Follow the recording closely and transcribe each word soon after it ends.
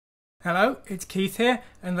Hello, it's Keith here,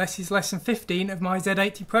 and this is lesson 15 of my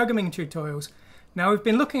Z80 programming tutorials. Now, we've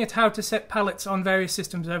been looking at how to set palettes on various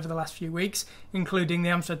systems over the last few weeks, including the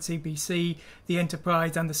Amstrad CPC, the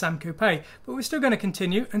Enterprise and the Sam Coupe, but we're still going to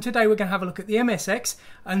continue, and today we're going to have a look at the MSX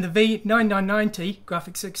and the V9990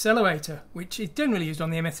 graphics accelerator, which is generally used on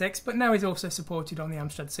the MSX but now is also supported on the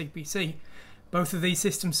Amstrad CPC. Both of these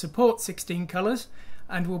systems support 16 colours,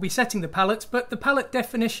 and we'll be setting the palettes, but the palette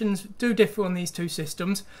definitions do differ on these two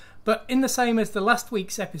systems. But in the same as the last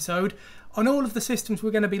week's episode, on all of the systems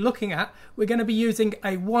we're going to be looking at, we're going to be using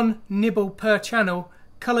a 1 nibble per channel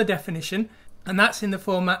colour definition, and that's in the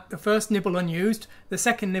format the first nibble unused, the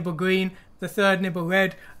second nibble green, the third nibble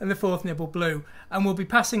red and the fourth nibble blue, and we'll be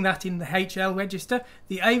passing that in the HL register.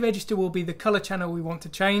 The A register will be the colour channel we want to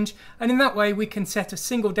change, and in that way we can set a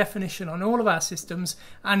single definition on all of our systems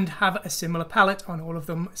and have a similar palette on all of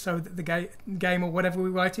them, so that the game or whatever we're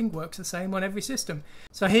writing works the same on every system.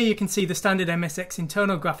 So here you can see the standard MSX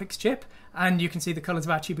internal graphics chip, and you can see the colours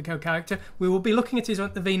of our Chibico character. We will be looking at it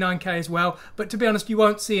on the V9K as well, but to be honest you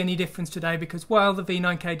won't see any difference today, because while the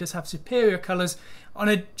V9K does have superior colours, on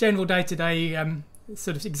a general day-to-day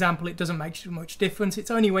sort of example it doesn't make much difference. It's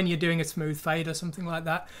only when you're doing a smooth fade or something like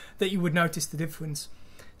that that you would notice the difference.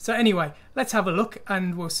 So anyway, let's have a look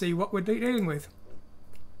and we'll see what we're dealing with.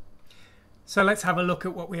 So let's have a look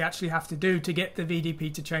at what we actually have to do to get the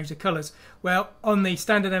VDP to change the colours. Well, on the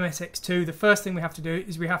standard MSX2, the first thing we have to do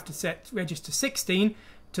is we have to set register 16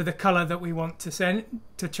 to the colour that we want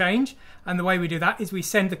to change, and the way we do that is we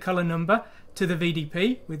send the colour number to the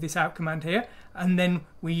VDP with this out command here, and then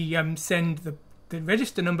we send the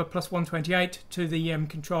register number plus 128 to the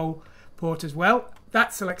control port as well.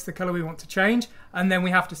 That selects the colour we want to change, and then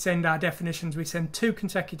we have to send our definitions. We send 2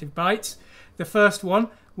 consecutive bytes. The first one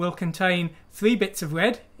will contain 3 bits of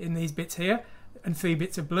red in these bits here and 3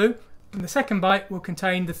 bits of blue, and the second byte will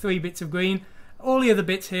contain the 3 bits of green. All the other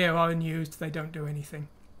bits here are unused, they don't do anything.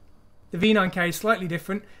 The V9K is slightly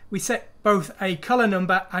different. We set both a colour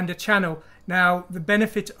number and a channel. Now, the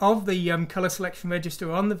benefit of the colour selection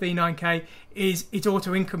register on the V9K is it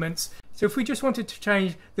auto increments. So if we just wanted to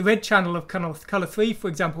change the red channel of colour 3, for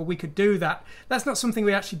example, we could do that. That's not something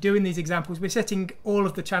we actually do in these examples. We're setting all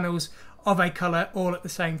of the channels of a colour all at the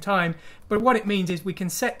same time. But what it means is we can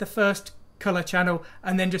set the first colour channel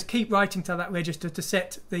and then just keep writing to that register to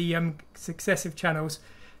set the successive channels.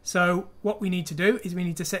 So what we need to do is we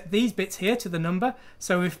need to set these bits here to the number.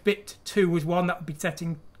 So if bit 2 was 1, that would be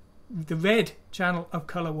setting the red channel of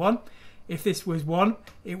colour 1. If this was 1,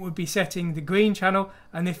 it would be setting the green channel,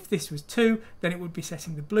 and if this was 2, then it would be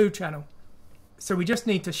setting the blue channel. So we just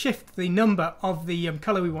need to shift the number of the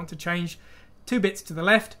colour we want to change 2 bits to the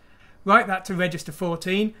left, write that to register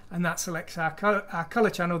 14, and that selects our colour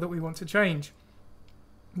channel that we want to change.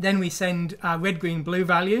 Then we send our red, green, blue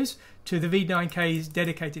values to the V9K's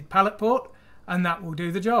dedicated palette port, and that will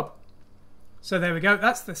do the job. So there we go,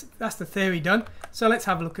 that's the theory done. So let's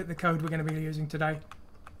have a look at the code we're going to be using today.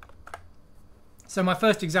 So my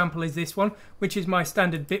first example is this one, which is my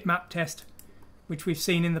standard bitmap test, which we've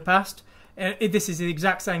seen in the past. This is the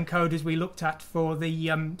exact same code as we looked at for the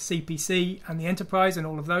CPC and the Enterprise and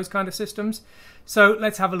all of those kind of systems. So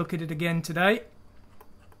let's have a look at it again today.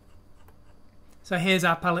 So here's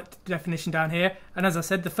our palette definition down here, and as I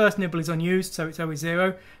said, the first nibble is unused, so it's always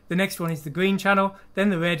 0. The next one is the green channel, then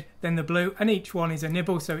the red, then the blue, and each one is a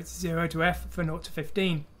nibble, so it's 0 to F for 0 to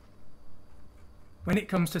 15. When it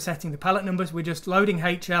comes to setting the palette numbers, we're just loading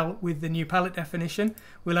HL with the new palette definition.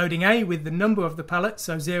 We're loading A with the number of the palette,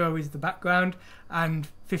 so 0 is the background and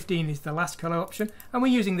 15 is the last colour option, and we're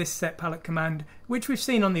using this set palette command, which we've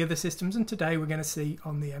seen on the other systems, and today we're going to see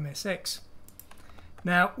on the MSX.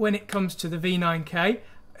 Now, when it comes to the V9K,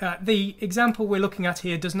 the example we're looking at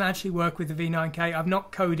here doesn't actually work with the V9K. I've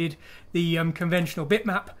not coded the conventional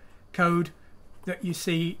bitmap code that you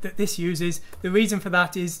see that this uses. The reason for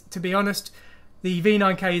that is, to be honest, the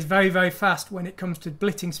V9K is very, very fast when it comes to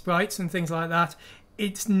blitting sprites and things like that.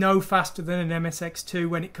 It's no faster than an MSX2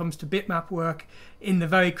 when it comes to bitmap work in the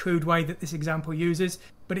very crude way that this example uses.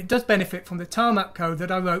 But it does benefit from the tarmap code that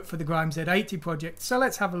I wrote for the Grimes Z80 project. So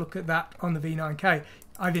let's have a look at that on the V9K.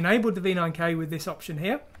 I've enabled the V9K with this option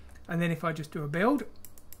here. And then if I just do a build,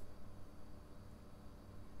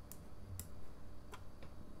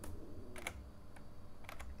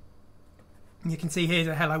 you can see here's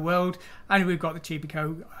a hello world, and we've got the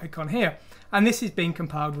Chibico icon here. And this is being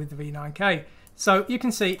compiled with the V9K. So you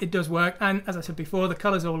can see it does work, and as I said before, the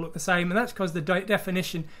colours all look the same, and that's because the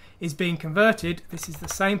definition is being converted. This is the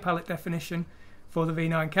same palette definition for the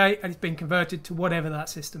V9K, and it's being converted to whatever that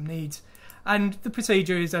system needs. And the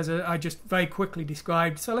procedure is as I just very quickly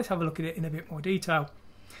described, so let's have a look at it in a bit more detail.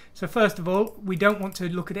 So first of all, we don't want to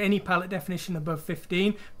look at any palette definition above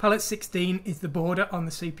 15. Palette 16 is the border on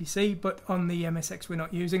the CPC, but on the MSX we're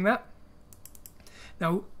not using that.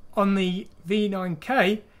 Now on the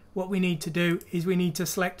V9K, what we need to do is we need to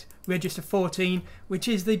select register 14, which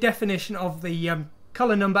is the definition of the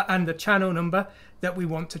color number and the channel number that we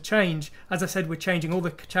want to change. As I said, we're changing all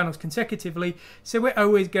the channels consecutively, so we're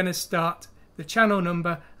always going to start the channel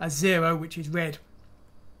number as 0, which is red.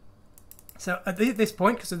 So at this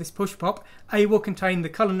point, because of this push pop, A will contain the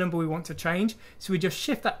color number we want to change, so we just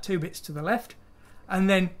shift that 2 bits to the left, and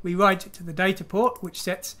then we write it to the data port, which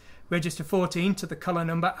sets register 14 to the color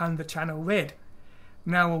number and the channel red.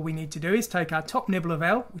 Now all we need to do is take our top nibble of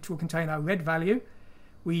L, which will contain our red value.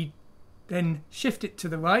 We then shift it to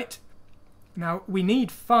the right. Now we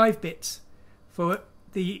need 5 bits for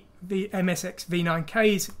the MSX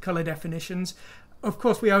V9K's color definitions. Of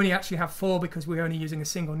course we only actually have 4 because we're only using a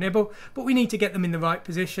single nibble, but we need to get them in the right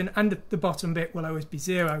position, and the bottom bit will always be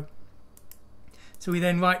 0. So we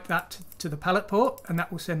then write that to the palette port, and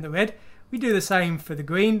that will send the red. We do the same for the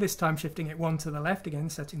green, this time shifting it 1 to the left, again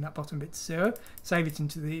setting that bottom bit to 0. Save it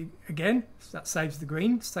into the, again, so that saves the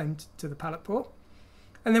green, same to the palette port.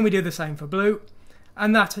 And then we do the same for blue,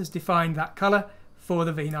 and that has defined that colour for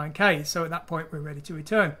the V9K. So at that point we're ready to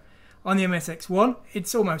return. On the MSX1,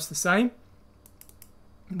 it's almost the same.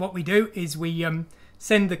 What we do is we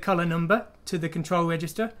send the colour number to the control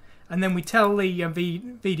register, and then we tell the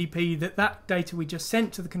VDP that that data we just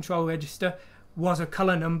sent to the control register was a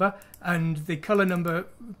colour number, and the colour number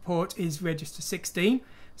port is register 16.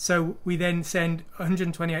 So we then send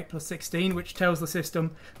 128 plus 16, which tells the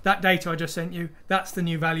system that data I just sent you, that's the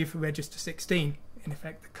new value for register 16, in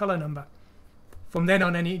effect the colour number. From then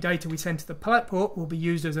on, any data we send to the palette port will be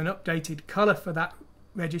used as an updated colour for that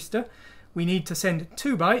register. We need to send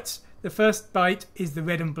 2 bytes. The first byte is the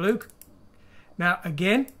red and blue. Now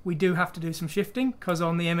again, we do have to do some shifting, because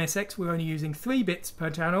on the MSX we're only using 3 bits per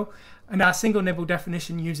channel, and our single nibble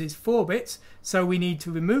definition uses 4 bits, so we need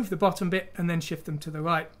to remove the bottom bit and then shift them to the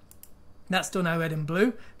right. That's done our red and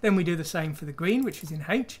blue. Then we do the same for the green, which is in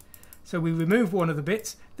H. So we remove one of the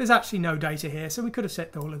bits. There's actually no data here, so we could have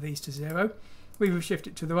set all of these to 0. We will shift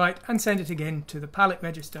it to the right and send it again to the palette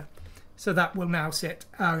register. So that will now set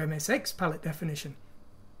our MSX palette definition.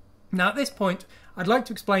 Now at this point, I'd like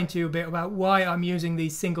to explain to you a bit about why I'm using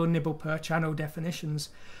these single nibble per channel definitions.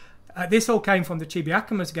 This all came from the Chibi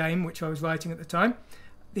Akuma's game, which I was writing at the time.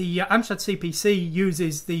 The Amstrad CPC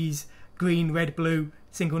uses these green, red, blue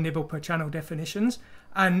single nibble per channel definitions,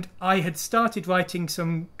 and I had started writing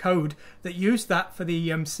some code that used that for the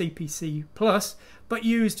CPC Plus, but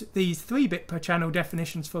used these 3-bit per channel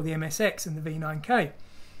definitions for the MSX and the V9K.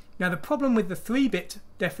 Now the problem with the 3-bit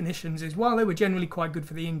definitions is, while they were generally quite good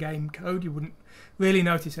for the in-game code, you wouldn't really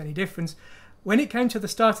notice any difference. When it came to the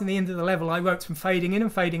start and the end of the level, I wrote some fading in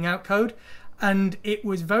and fading out code, and it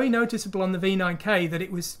was very noticeable on the V9K that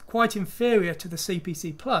it was quite inferior to the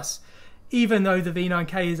CPC Plus, even though the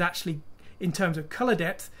V9K is actually, in terms of colour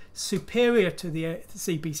depth, superior to the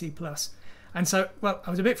CPC Plus. And so, well,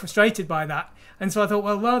 I was a bit frustrated by that, and so I thought,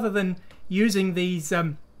 well, rather than using these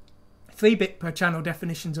 3-bit per channel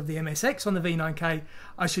definitions of the MSX on the V9K,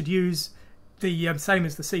 I should use the same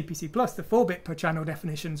as the CPC Plus, the 4-bit per channel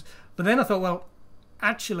definitions. But then I thought, well,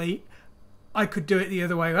 actually, I could do it the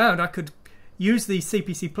other way around. I could use the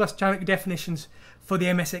CPC Plus channel definitions for the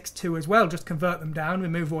MSX2 as well, just convert them down,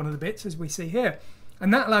 remove one of the bits, as we see here.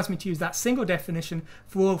 And that allows me to use that single definition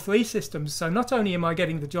for all 3 systems. So not only am I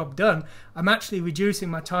getting the job done, I'm actually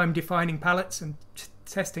reducing my time defining palettes and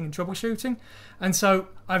testing and troubleshooting. And so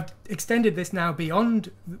I've extended this now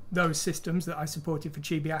beyond those systems that I supported for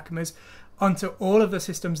Chibi Akuma's onto all of the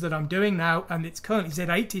systems that I'm doing now, and it's currently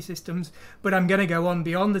Z80 systems, but I'm going to go on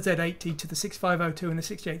beyond the Z80 to the 6502 and the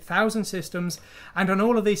 68000 systems, and on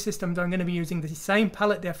all of these systems I'm going to be using the same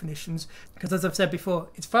palette definitions, because as I've said before,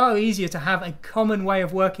 it's far easier to have a common way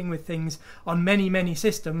of working with things on many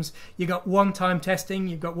systems. You've got one-time testing,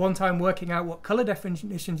 you've got one-time working out what colour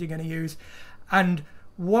definitions you're going to use, and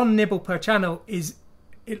 1 nibble per channel is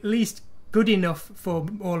at least good enough for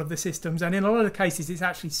all of the systems, and in a lot of cases it's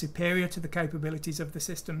actually superior to the capabilities of the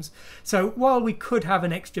systems. So while we could have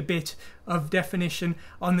an extra bit of definition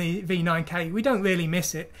on the V9K, we don't really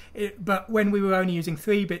miss it, but when we were only using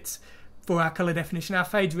 3 bits for our colour definition, our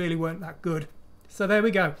fades really weren't that good. So there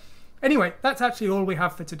we go. Anyway, that's actually all we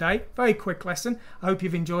have for today. Very quick lesson. I hope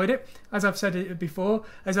you've enjoyed it. As I've said it before,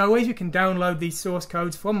 as always, you can download these source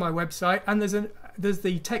codes from my website, and there's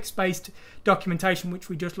the text-based documentation which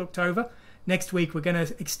we just looked over. Next week we're going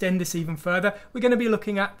to extend this even further. We're going to be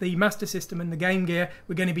looking at the Master System and the Game Gear.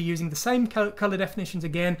 We're going to be using the same colour definitions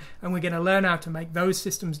again, and we're going to learn how to make those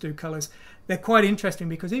systems do colours. They're quite interesting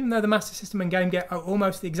because even though the Master System and Game Gear are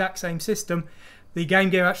almost the exact same system, the Game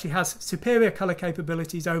Gear actually has superior colour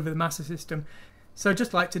capabilities over the Master System. So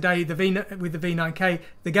just like today with the V9K,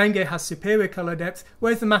 the Game Gear has superior colour depth,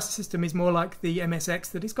 whereas the Master System is more like the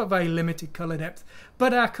MSX, that it's got very limited colour depth.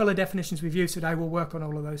 But our colour definitions we've used today will work on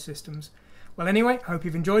all of those systems. Well anyway, I hope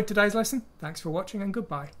you've enjoyed today's lesson. Thanks for watching and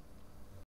goodbye.